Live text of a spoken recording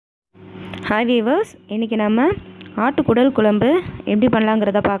Hi viewers, இன்றைக்கி நம்ம ஆட்டுக்குடல் குழம்பு எப்படி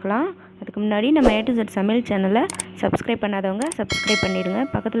பண்ணலாங்கிறத பார்க்கலாம். அதுக்கு முன்னாடி நம்ம A to Z சமையல் சேனலை சப்ஸ்கிரைப் பண்ணாதவங்க சப்ஸ்கிரைப் பண்ணிடுங்க.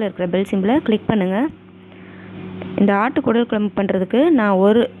 பக்கத்தில் இருக்கிற பெல் சிம்பிளை கிளிக் பண்ணுங்கள். இந்த ஆட்டுக்குடல் குழம்பு பண்ணுறதுக்கு நான்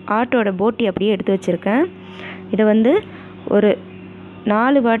ஒரு ஆட்டோட போட்டி அப்படியே எடுத்து வச்சுருக்கேன். இதை ஒரு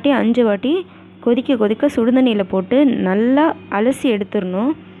 4 வாட்டி 5 வாட்டி கொதிக்க சுடுதண்ணியில் போட்டு நல்லா அலசி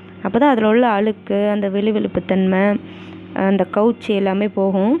எடுத்துடணும். அப்போ தான் அதில் உள்ள அழுக்கு, அந்த வெளுவெளுப்பு தன்மை, அந்த கவுச்சி எல்லாமே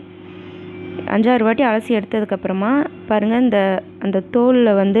போகும். 5-6 வாட்டி அலசி எடுத்ததுக்கப்புறமா பாருங்கள், அந்த தோலில்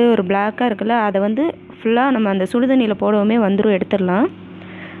ஒரு பிளாக்காக இருக்குல்ல, அதை ஃபுல்லாக நம்ம அந்த சுடுதண்ணியில் போடவுமே எடுத்துடலாம்.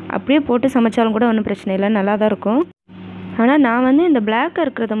 அப்படியே போட்டு சமைச்சாலும் கூட ஒன்றும் பிரச்சனை இல்லை, நல்லா தான் இருக்கும். ஆனால் நான் இந்த பிளாக்காக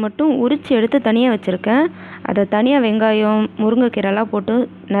இருக்கிறத மட்டும் உரித்து எடுத்து தனியாக வச்சுருக்கேன். அதை தனியாக வெங்காயம், முருங்கைக்கீரைலாம் போட்டு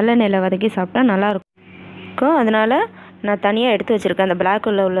நல்லெண்ணெயில் வதக்கி சாப்பிட்டா நல்லாயிருக்கும். அதனால் நான் தனியாக எடுத்து வச்சுருக்கேன். அந்த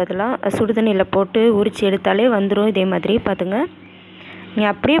பிளாக்கில் உள்ளதெல்லாம் சுடுதண்ணியில் போட்டு உரித்து எடுத்தாலே வந்துடும். இதே மாதிரி பார்த்துங்க, நீ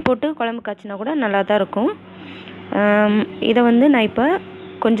அப்படியே போட்டு குழம்பு காய்ச்சினா கூட நல்லா தான் இருக்கும். இதை நான் இப்போ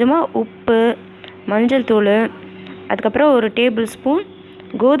கொஞ்சமாக உப்பு, மஞ்சள் தூள், அதுக்கப்புறம் ஒரு டேபிள் ஸ்பூன்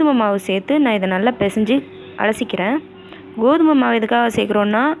கோதுமை மாவு சேர்த்து நான் இதை நல்லா பிசைஞ்சு அலசிக்கிறேன். கோதுமை மாவு எதுக்காக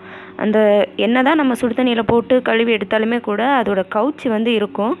சேர்க்குறோன்னா, அந்த எண்ணெய் தான் நம்ம சுடு தண்ணியில் போட்டு கழுவி எடுத்தாலுமே கூட அதோட கவுச்சி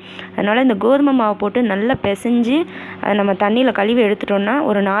இருக்கும். அதனால் இந்த கோதுமை மாவு போட்டு நல்லா பிசைஞ்சு அதை நம்ம தண்ணியில் கழுவி எடுத்துட்டோன்னா,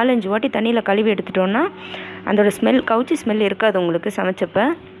 ஒரு 4-5 வாட்டி தண்ணியில் கழுவி எடுத்துட்டோன்னா அதோட கவுச்சி ஸ்மெல் இருக்காது உங்களுக்கு சமைச்சப்போ.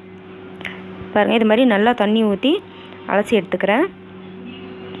 பாருங்கள், இது மாதிரி நல்லா தண்ணி ஊற்றி அலசி எடுத்துக்கிறேன்.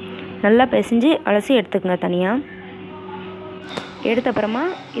 நல்லா பிசைஞ்சு அலசி எடுத்துக்கங்க தனியாக. எடுத்த அப்புறமா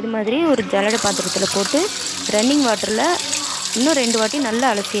இது மாதிரி ஒரு ஜல்லடை பாத்திரத்தில் போட்டு ரன்னிங் வாட்டரில் இன்னும் 2 வாட்டி நல்லா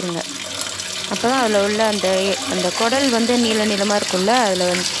அலசிடுங்க. அப்போ தான் அதில் உள்ள அந்த குடல் நீளமாக இருக்கும்ல,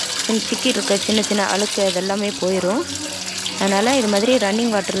 அதில் சிக்கி இருக்க சின்ன சின்ன அழுக்கு அதெல்லாமே போயிடும். அதனால் இது மாதிரி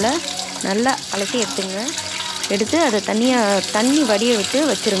ரன்னிங் வாட்டரில் நல்லா அலசி எடுத்துங்க. எடுத்து அதை தண்ணி வடிய விட்டு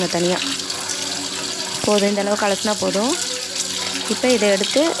வச்சுருங்க தனியாக. போதும், இந்த அளவுக்கு அலசினா போதும். இப்போ இதை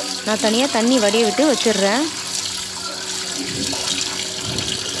எடுத்து நான் தனியாக தண்ணி வடிய விட்டு வச்சிடுறேன்.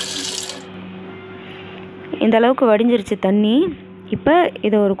 இந்த அளவுக்கு வடிஞ்சிருச்சு தண்ணி. இப்போ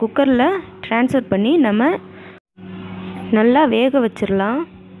இதை ஒரு குக்கரில் ட்ரான்ஸ்ஃபர் பண்ணி நம்ம நல்லா வேக வச்சிடலாம்.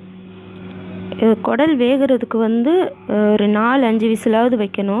 குடல் வேகிறதுக்கு ஒரு 4-5 விசிலாவது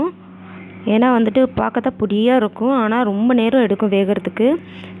வைக்கணும். ஏன்னா பார்க்கத்தான் பொடியாக இருக்கும், ஆனால் ரொம்ப நேரம் எடுக்கும் வேகிறதுக்கு.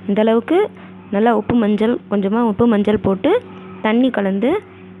 இந்தளவுக்கு நல்லா கொஞ்சமாக உப்பு மஞ்சள் போட்டு தண்ணி கலந்து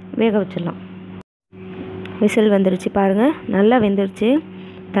வேக வச்சிடலாம். விசில் வந்துருச்சு பாருங்கள், நல்லா வெந்துருச்சு.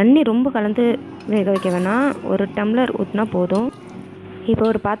 தண்ணி ரொம்ப கலந்து வேக வைக்க வேணாம், 1 டம்ளர் ஊற்றினா போதும். இப்போ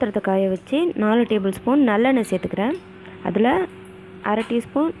ஒரு பாத்திரத்தை காய வச்சு 4 டேபிள் ஸ்பூன் நல்லெண்ணெய் சேர்த்துக்கிறேன். அதில் 1/2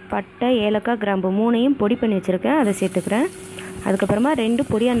 டீஸ்பூன் பட்டை, ஏலக்காய், கிராம்பு 3ஐயும் பொடி பண்ணி வச்சுருக்கேன், அதை சேர்த்துக்கிறேன். அதுக்கப்புறமா 2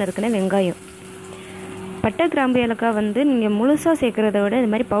 பொடியாக நறுக்கின வெங்காயம். பட்டை, கிராம்பு, ஏலக்காய் நீங்கள் முழுசாக சேர்க்குறத விட இது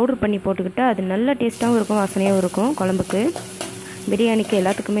மாதிரி பவுடர் பண்ணி போட்டுக்கிட்டால் அது நல்ல டேஸ்ட்டாகவும் இருக்கும், வாசனையாகவும் இருக்கும். குழம்புக்கு, பிரியாணிக்கு,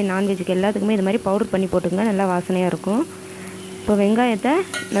 எல்லாத்துக்குமே, நான்வெஜ்ஜுக்கு எல்லாத்துக்குமே இது மாதிரி பவுடர் பண்ணி போட்டுங்க, நல்லா வாசனையாக இருக்கும். இப்போ வெங்காயத்தை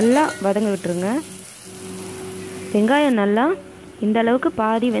நல்லா வதங்க விட்டுருங்க. வெங்காயம் நல்லா இந்த அளவுக்கு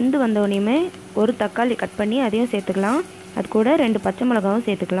பாதி வெந்து வந்தோடனே ஒரு தக்காளி கட் பண்ணி அதையும் சேர்த்துக்கலாம். அது கூட 2 பச்சை மிளகாவும்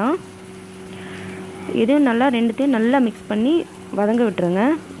சேர்த்துக்கலாம். இதையும் நல்லா ரெண்டுத்தையும் நல்லா மிக்ஸ் பண்ணி வதங்க விட்டுருங்க.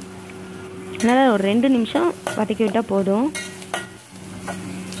 நல்லா ஒரு 2 நிமிஷம் வதக்கி விட்டால் போதும்.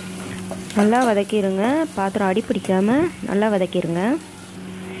 நல்லா வதக்கிடுங்க, பாத்திரம் அடி பிடிக்காமல் நல்லா வதக்கிடுங்க.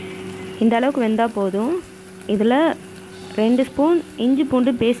 இந்த அளவுக்கு வெந்தால் போதும். இதில் 2 ஸ்பூன் இஞ்சி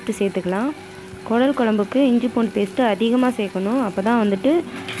பூண்டு பேஸ்ட்டு சேர்த்துக்கலாம். குடல் குழம்புக்கு இஞ்சி பூண்டு பேஸ்ட்டு அதிகமாக சேர்க்கணும். அப்போ தான்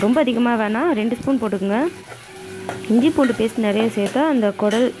ரொம்ப அதிகமாக வேணாம், 2 ஸ்பூன் போட்டுக்கோங்க. இஞ்சி பூண்டு பேஸ்ட் நிறைய சேர்த்தா அந்த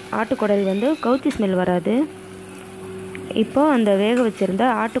ஆட்டுக்குடல் கவுச்சி ஸ்மெல் வராது. இப்போது அந்த வேக வச்சுருந்த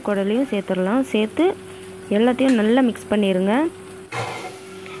ஆட்டுக்குடலையும் சேர்த்துடலாம். சேர்த்து எல்லாத்தையும் நல்லா மிக்ஸ் பண்ணிடுங்க.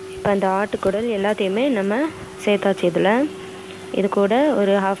 இப்போ அந்த ஆட்டுக்குடல் எல்லாத்தையுமே நம்ம சேர்த்தாச்சு. இது கூட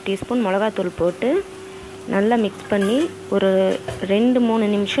ஒரு 1/2 டீஸ்பூன் மிளகாத்தூள் போட்டு நல்லா மிக்ஸ் பண்ணி ஒரு 2-3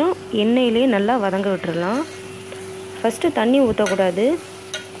 நிமிஷம் எண்ணெயிலே நல்லா வதங்க விட்டுடலாம். ஃபஸ்ட்டு தண்ணி ஊற்றக்கூடாது.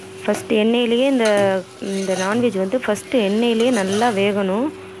 ஃபஸ்ட்டு எண்ணெயிலேயே இந்த நான்வெஜ் ஃபஸ்ட்டு எண்ணெயிலேயே நல்லா வேகணும்,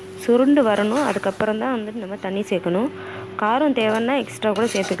 சுருண்டு வரணும். அதுக்கப்புறம் தான் நம்ம தண்ணி சேர்க்கணும். காரம் தேவைன்னா எக்ஸ்ட்ரா கூட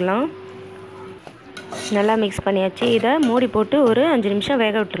சேர்த்துக்கலாம். நல்லா மிக்ஸ் பண்ணியாச்சு. இதை மூடி போட்டு ஒரு 5 நிமிஷம்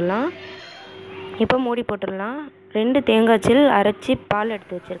வேக விட்டுடலாம். இப்போ மூடி போட்டுடலாம். 2 தேங்காய் சில் அரைச்சி பால்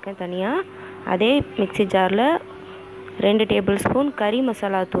எடுத்து வச்சுருக்கேன் தனியாக. அதே மிக்ஸி ஜாரில் 2 டேபிள் ஸ்பூன் கறி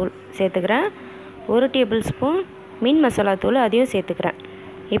மசாலா தூள் சேர்த்துக்கிறேன். 1 டேபிள் ஸ்பூன் மீன் மசாலா தூள் அதையும் சேர்த்துக்கிறேன்.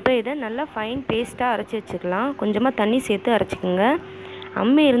 இப்போ இதை நல்லா ஃபைன் பேஸ்ட்டாக அரைச்சி வச்சுக்கலாம். கொஞ்சமாக தண்ணி சேர்த்து அரைச்சிக்கோங்க.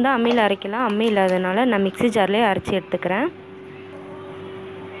 அம்மி இருந்தால் அம்மியில் அரைக்கலாம், அம்மி இல்லாதனால நான் மிக்ஸி ஜார்லேயே அரைச்சி எடுத்துக்கிறேன்.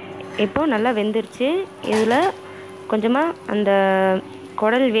 இப்போது நல்லா வெந்துருச்சு. இதில் கொஞ்சமாக அந்த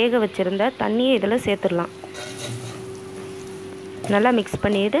குடல் வேக வச்சுருந்த தண்ணியை இதில் சேர்த்துடலாம். நல்லா மிக்ஸ்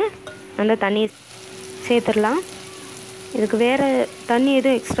பண்ணிவிட்டு அந்த தண்ணியை சேர்த்துடலாம். இதுக்கு வேறு தண்ணி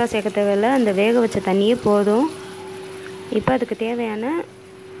எதுவும் எக்ஸ்ட்ரா சேர்க்க தேவையில்லை, அந்த வேக வச்ச தண்ணியே போதும். இப்போ அதுக்கு தேவையான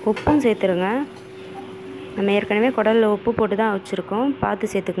உப்பும் சேர்த்துருங்க. நம்ம ஏற்கனவே குடலில் உப்பு போட்டு தான் வச்சுருக்கோம்,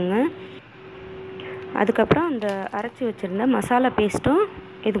 பார்த்து சேர்த்துக்குங்க. அதுக்கப்புறம் அந்த அரைச்சி வச்சுருந்த மசாலா பேஸ்ட்டும்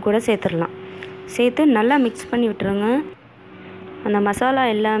இது கூட சேர்த்துடலாம். சேர்த்து நல்லா மிக்ஸ் பண்ணி விட்டுருங்க. அந்த மசாலா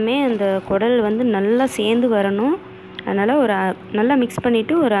எல்லாமே அந்த குடல் வந்து நல்லா சேர்ந்து வரணும். அதனால் நல்லா மிக்ஸ்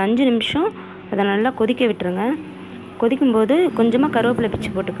பண்ணிவிட்டு ஒரு 5 நிமிஷம் அதை நல்லா கொதிக்க விட்டுருங்க. கொதிக்கும்போது கொஞ்சமாக கருவேப்பிலை பிச்சு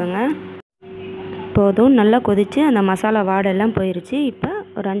போட்டுக்கோங்க. போதும், நல்லா கொதித்து அந்த மசாலா வாடெல்லாம் போயிடுச்சு. இப்போ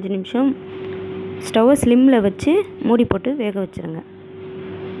ஒரு 5 நிமிஷம் ஸ்டவ்வை ஸ்லிம்மில் வச்சு மூடி போட்டு வேக வச்சுருங்க.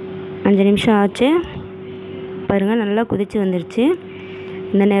 5 நிமிஷம் ஆச்சு பாருங்கள், நல்லா கொதித்து வந்துடுச்சு.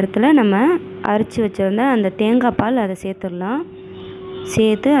 இந்த நேரத்தில் நம்ம அரைச்சி வச்சுருந்த அந்த தேங்காய் பால் அதை சேர்த்துடலாம்.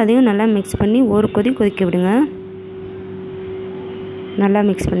 சேர்த்து அதையும் நல்லா மிக்ஸ் பண்ணி ஒரு கொதி கொதிக்க விடுங்க. நல்லா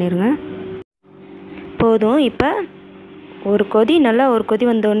மிக்ஸ் பண்ணிடுங்க. போதும், இப்போ ஒரு கொதி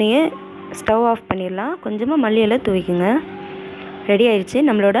வந்தோடனே ஸ்டவ் ஆஃப் பண்ணிடலாம். கொஞ்சமாக மல்லி இலை தூவிக்குங்க. ரெடி ஆயிடுச்சு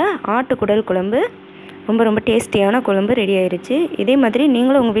நம்மளோட ஆட்டுக்குடல் குழம்பு. ரொம்ப ரொம்ப டேஸ்டியான குழம்பு ரெடி ஆயிடுச்சு. இதே மாதிரி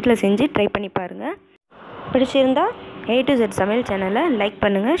நீங்களும் உங்கள் வீட்டில் செஞ்சு ட்ரை பண்ணி பாருங்கள். பிடிச்சிருந்தா A to Z சமையல் சேனலை லைக்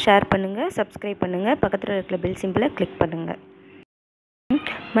பண்ணுங்கள், ஷேர் பண்ணுங்கள், சப்ஸ்கிரைப் பண்ணுங்கள், பக்கத்தில் இருக்கிற பெல் சிம்பிளை கிளிக் பண்ணுங்கள்.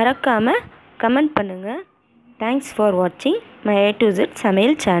 மறக்காமல் கமெண்ட் பண்ணுங்கள். தேங்க்ஸ் ஃபார் வாட்சிங் மை A to Z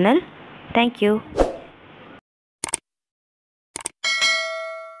சமையல் சேனல். தேங்க்யூ.